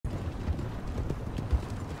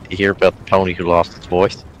You hear about the pony who lost its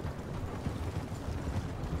voice?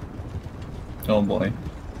 Oh boy.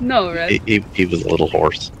 No, Red. He was a little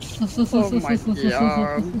hoarse. Oh my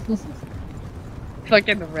god.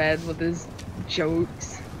 Fucking Red with his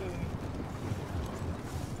jokes.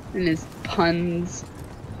 And his puns.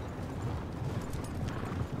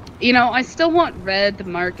 You know, I still want Red,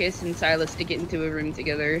 Marcus, and Silas to get into a room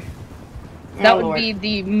together. That would be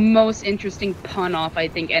the most interesting pun-off I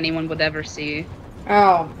think anyone would ever see.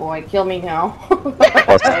 Oh boy, kill me now.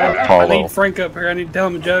 I need Frank up here. I need to tell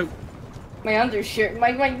him a joke. My undershirt,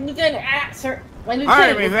 my lieutenant, sir, my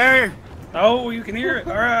Alright, me lieutenant. very. Oh, you can hear it.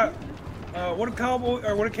 All right. What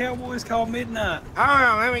do cowboys call midnight?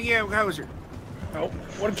 Oh, let me get closer. Oh,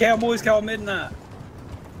 what do cowboys call midnight?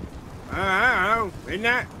 I don't know.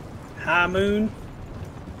 Midnight? High moon.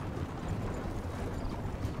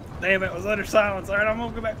 Damn, it was utter silence. All right, I'm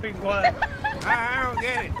gonna go back to being quiet. I don't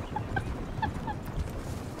get it.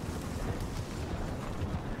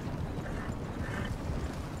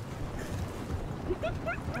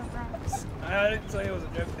 I didn't say it was a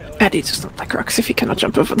joke, Taylor. Eddie does not like rocks if he cannot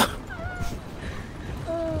jump over them.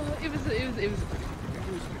 It was a pretty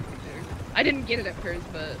good there. I didn't get it at first,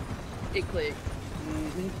 but it clicked.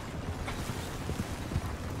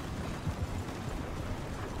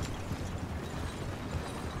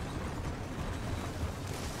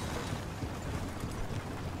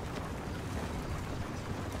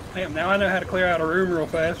 Damn, now I know how to clear out a room real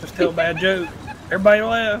fast. Just tell a bad joke. Everybody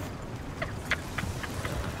laugh.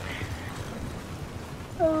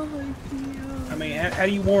 Oh my god. I mean, how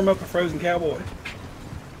do you warm up a frozen cowboy?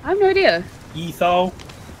 I have no idea. Ye thaw.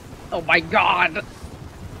 Oh my god.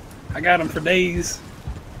 I got him for days.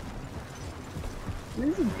 What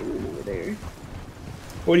is he doing over there?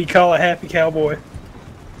 What do you call a happy cowboy?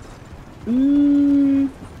 I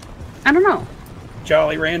don't know.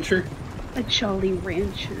 Jolly Rancher. A Jolly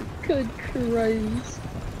Rancher. Good Christ.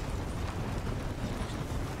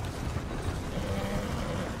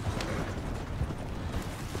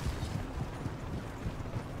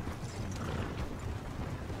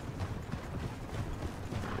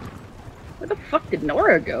 Where the fuck did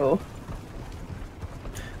Nora go?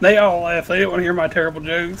 They all laugh. They didn't want to hear my terrible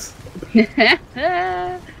jokes.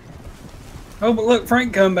 Oh, but look,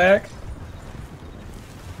 Frank come back.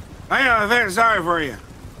 I feel sorry for you.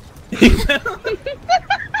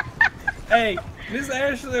 Hey, Miss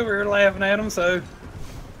Ashley over here laughing at him, so...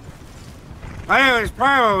 I was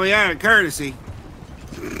probably out of courtesy.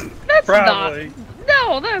 That's Probably. not.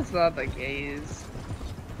 No, that's not the case.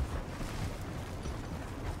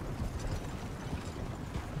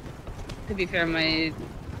 To be fair, my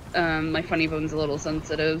funny bone's a little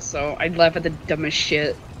sensitive, so I'd laugh at the dumbest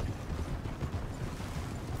shit.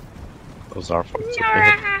 Those are folks.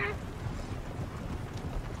 Alright,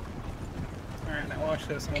 now watch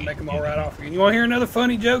this. I'm gonna make them all right off you. You wanna hear another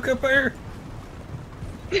funny joke up there?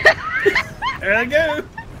 There they go.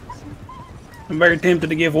 I'm very tempted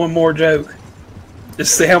to give one more joke.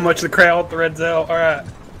 Just see how much the crowd threads out. Alright.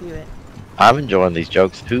 Do it. I'm enjoying these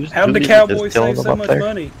jokes. How did the cowboy save so much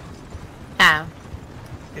money? How?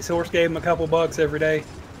 His horse gave him a couple bucks every day.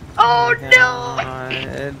 Oh no!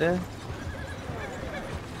 God.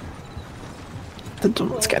 That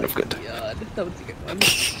one's kind of good. God, that was a good one.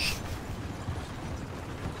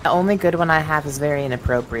 The only good one I have is very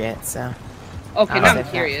inappropriate, so. Okay, I'll now save I'm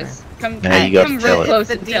that curious. Come, Now you gotta come tell real it. close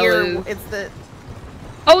The and tell deer. us. It's the.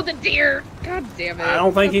 Oh, the deer! God damn it! I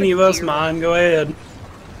don't think That's any a of us deer mind. Go ahead.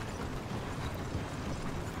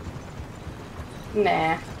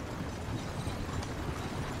 Nah.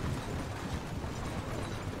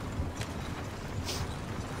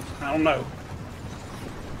 I don't know.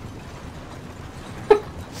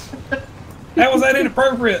 How was that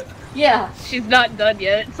inappropriate? Yeah. one. She's not done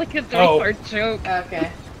yet. It's like a three-part joke.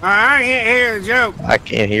 Okay. I can't hear the joke. I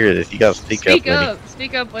can't hear this. You gotta speak, Speak up. up!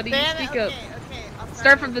 Speak up, buddy! Damn it, Speak okay, up! okay, I'll try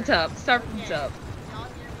Start again. from the top. Start from the top.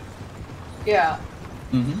 Yeah.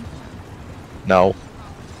 Mm-hmm. No,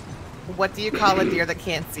 What do you call a deer that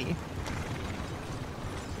can't see?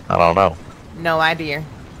 I don't know. No idea.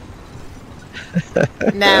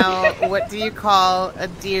 Now, what do you call a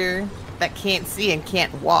deer that can't see and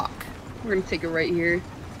can't walk? We're gonna take it right here.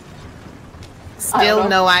 Still know.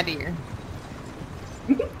 no idea.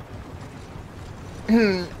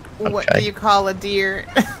 What Okay. do you call a deer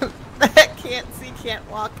that can't see, can't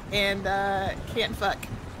walk, and can't fuck?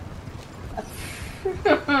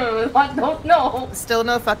 I don't know. Still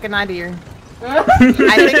no fucking idea. I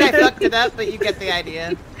think I fucked it up, but you get the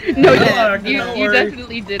idea. No, Yeah, you don't you worry.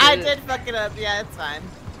 definitely did it. I did fuck it up. Yeah, it's fine.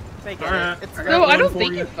 They get Alright. it. It's I No, got I one don't for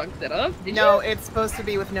think you. you fucked it up. Did no, you? it's supposed to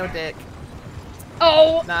be with no dick.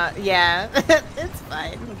 Oh! Not, yeah. It's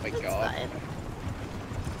fine. Oh my It's god. fine.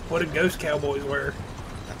 What did Ghost Cowboys wear?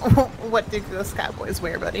 What do those cowboys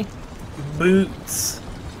wear, buddy? Boots.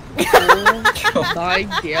 Oh my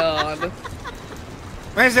god.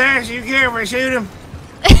 Miss Ash, you care if I shoot him?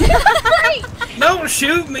 Don't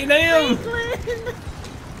shoot me, damn!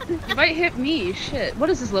 You might hit me. Shit. What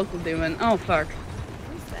is this local doing? Oh, fuck.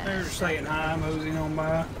 They're saying hi, moseying on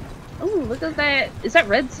by. Oh, look at that. Is that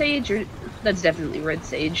red sage or... That's definitely red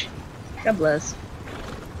sage. God bless.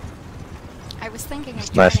 I was thinking of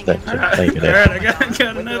It's nice joining that him. you're thinking it. Alright, I got When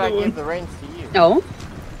did another I give one. the reins to you? Oh?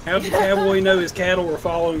 How'd the cowboy know his cattle were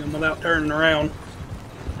following him without turning around?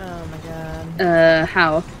 Oh my god.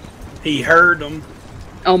 How? He heard them.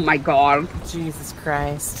 Oh my god. Jesus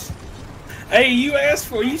Christ. Hey, you asked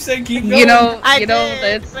for it. You said keep going. You know, I you know, did,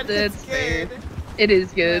 that's but it's fair. good. It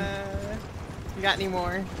is good. You got any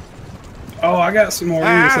more? Oh, I got some more. I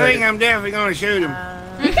Give me a think second. I'm definitely gonna shoot him.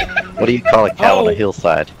 What do you call a cow on a Oh.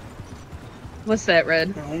 hillside? What's that, Red?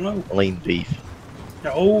 I don't know. Lean beef.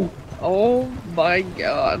 Oh, Oh my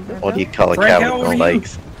god. What do you call a Frank, cow how with old no are you?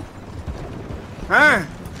 legs? Huh?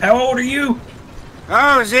 how old are you?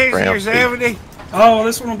 Oh, 60 or Brown 70? Oh,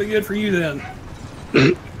 this one will be good for you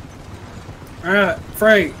then. Alright,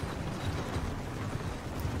 Frank.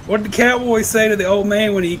 What did the cowboy say to the old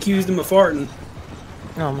man when he accused him of farting?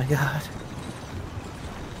 Oh my god.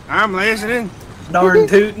 I'm listening. Darn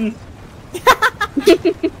tootin'.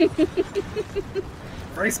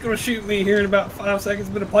 Frank's gonna shoot me here in about 5 seconds.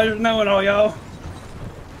 Been a pleasure knowing all y'all.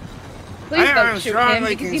 Please I don't am shoot him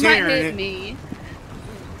strongly because he might considering hit it. me.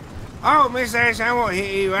 Oh, Miss Ash, I won't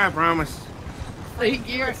hit you, I promise. Thank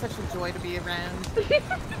You you. are such a joy to be around.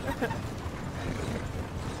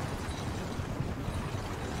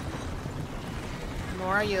 Nora,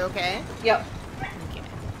 are you okay? Yep.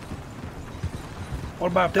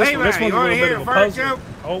 What about this Hey, one? This man, one's you a wanna little bit hear of a a fart puzzle. joke?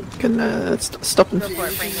 Oh, Can stop and Go for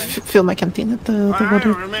it, Franklin. fill my canteen at the Well, I water.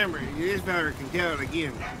 don't remember. This fella can tell it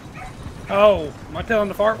again. oh, am I telling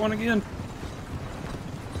the fart one again?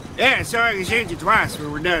 Yeah, so I can shoot you twice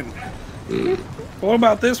when we're done. What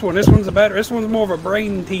about this one? This one's a better. This one's more of a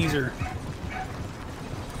brain teaser.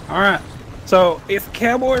 All right. So if a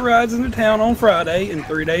cowboy rides into town on Friday and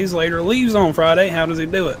 3 days later leaves on Friday, how does he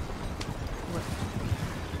do it?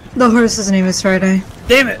 The horse's name is Friday.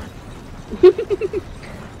 Damn it!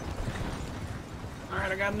 All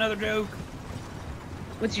right, I got another joke.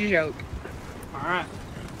 What's your joke? All right.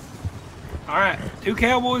 All right. Two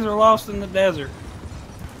cowboys are lost in the desert.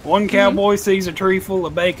 One cowboy sees a tree full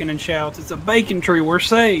of bacon and shouts, "It's a bacon tree, we're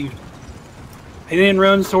saved." He then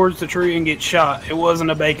runs towards the tree and gets shot. It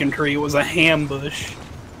wasn't a bacon tree, it was a ham bush.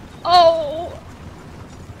 Oh!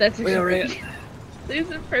 That's a Well, good Red.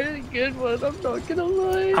 These are pretty good ones, I'm not gonna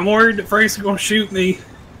lie. I'm worried that Frank's gonna shoot me.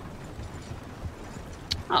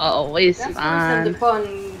 Oh, it's That's worse fine. than the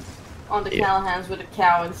pun on the Yeah. Callahans with the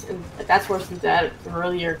cow, and that's worse than that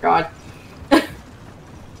earlier. God.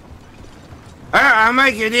 I'll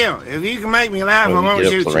make you a deal. If you can make me laugh, I When we won't get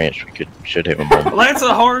up shoot to the you. ranch, we should have him on. Well, that's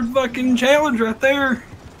a hard fucking challenge right there.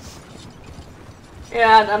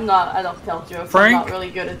 Yeah, I'm not. I don't tell jokes. Frank? I'm not really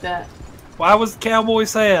good at that. Why was the cowboy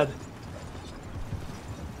sad?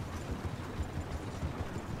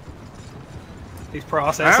 He's I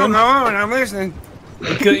processing. don't know, and I'm listening.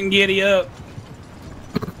 He couldn't giddy up.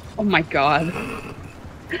 Oh my god.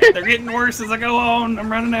 They're getting worse as I go on.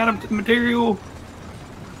 I'm running out of material.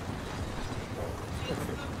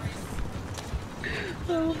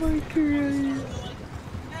 Oh my god.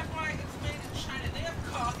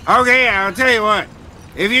 Okay, I'll tell you what.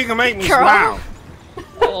 If you can make me Girl. smile.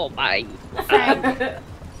 Oh my. Frank,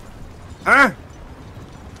 Huh?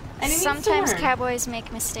 And he needs to sometimes learn. cowboys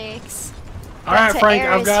make mistakes. All right, to Frank,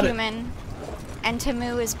 err I've is got it. human, and to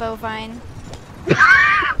moo is bovine.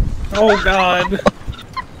 Oh God.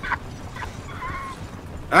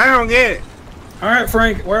 I don't get it. All right,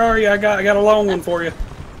 Frank, where are you? I got a long one for you.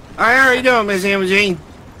 How are you doing, Miss Imogene?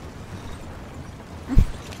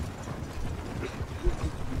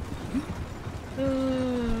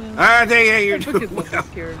 I take it you're Look at doing this well.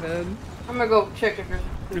 caravan. I'm gonna go check if there's.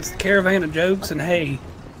 It's the caravan of jokes and hay.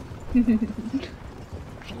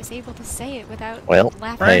 I was able to say it without Well,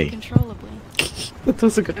 laughing hey. uncontrollably. That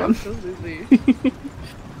was a good one. Absolutely.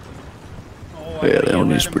 Oh, Yeah, that yell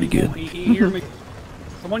one at is him. pretty good. He hear me.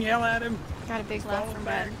 Someone yell at him. Got a big laugh from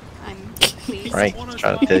Bud. I'm pleased. Frank's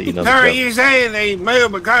trying to tell you So another are joke. you saying they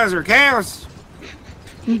move because they're cows?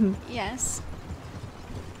 Yes.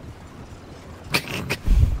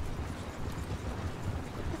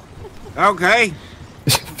 Okay.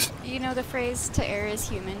 You know the phrase to err is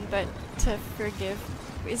human, but to forgive.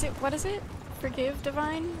 What is it? Forgive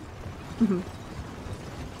divine?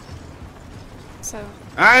 so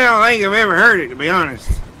I don't think I've ever heard it, to be honest.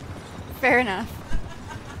 fair enough.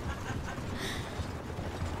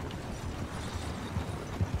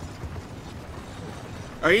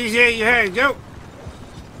 Oh, you said you had a joke?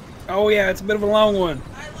 Oh yeah, it's a bit of a long one.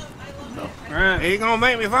 All Are right. you gonna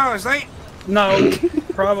make me fall asleep? No,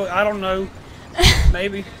 probably. I don't know.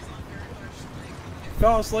 Maybe.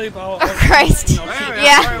 Fall asleep. Oh, Christ. Well,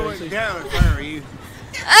 Yeah. I probably wouldn't tell it if I were you.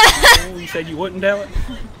 You said you wouldn't tell it.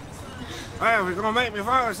 Well, if it's gonna make me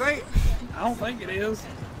fall asleep, I don't think it is.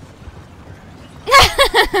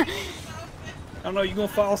 I don't know. You gonna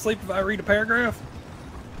fall asleep if I read a paragraph?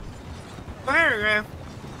 paragraph.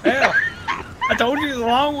 Yeah. I told you it's a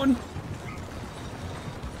long one.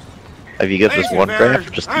 Have you got just Listen, one fella, graph,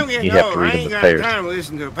 or just I'm getting you have old. to I read them ain't in got pairs? time to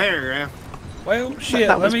listen to a paragraph. Well, shit.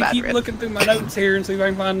 that Let was me bad, keep Red. looking through my notes here and see if I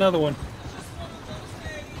can find another one.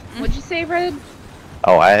 What'd you say, Red?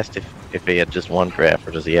 Oh, I asked if he had just one graph,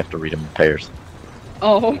 or does he have to read them in pairs?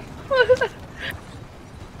 Oh.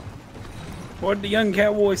 What did the young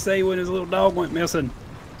cowboy say when his little dog went missing?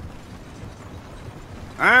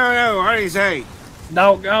 I don't know. What do you say?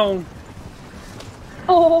 Dog gone.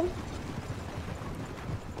 Oh.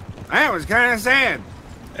 That was kind of sad.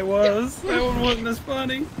 It was. That one wasn't as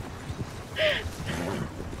funny.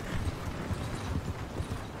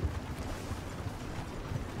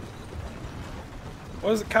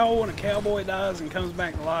 What is it called when a cowboy dies and comes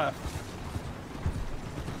back to life?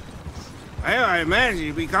 Well, I imagine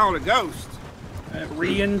you'd be called a ghost.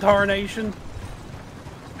 Reincarnation.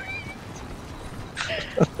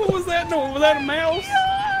 What was that noise? Was that a mouse?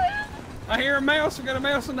 I hear a mouse. We got a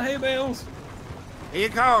mouse in the hay bales. You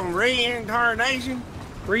call them reincarnation?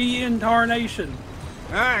 Reincarnation.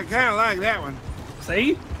 I kind of like that one.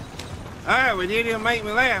 See? Ah, but it didn't make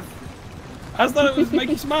me laugh. I just thought it was to make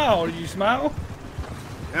you smile. Did you smile?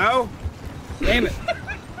 No? Damn it.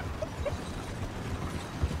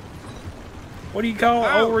 What do you call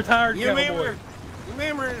an old retired you cowboy?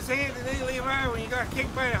 remember the Santa D. Levi when you got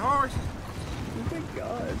kicked by a horse? Oh my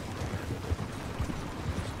God.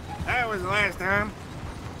 That was the last time.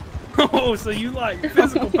 Oh, so you like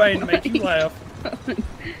physical pain to make you laugh.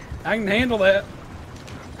 I can handle that.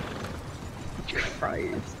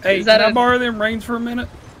 Christ. Hey, Is that can I a- borrow them reins for a minute?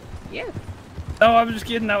 Yeah. No, I'm just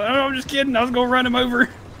kidding. I'm just kidding. I was gonna run him over.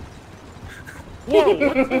 Whoa!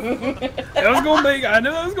 That was gonna make. I knew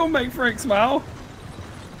that was gonna make Frank smile.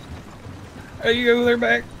 There you go. They're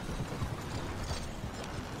back.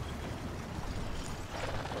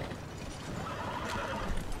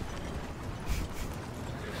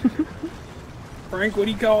 Frank, what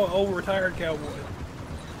do you call an old retired cowboy?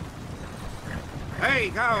 Hey,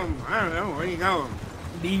 call him. I don't know. What do you call him?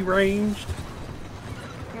 Deranged.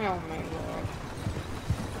 Oh my lord.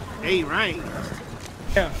 Deranged.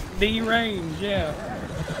 Yeah, deranged. Yeah.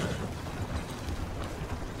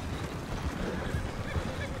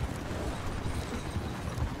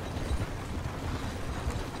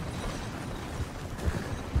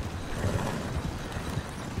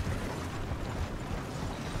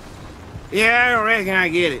 Yeah, I don't reckon I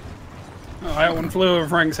get it. Oh, that one flew over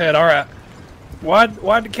Frank's head. All right.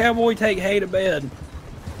 Why'd the cowboy take hay to bed?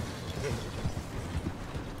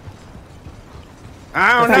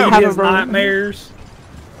 I don't Does he know. have Feed a his room? nightmares.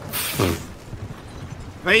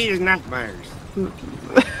 Feed his nightmares.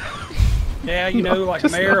 Yeah, you know, like a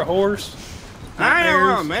Just mare, not. a horse. I know what a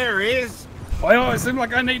Nightmares. mare is. Well, it seems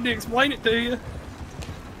like I need to explain it to you.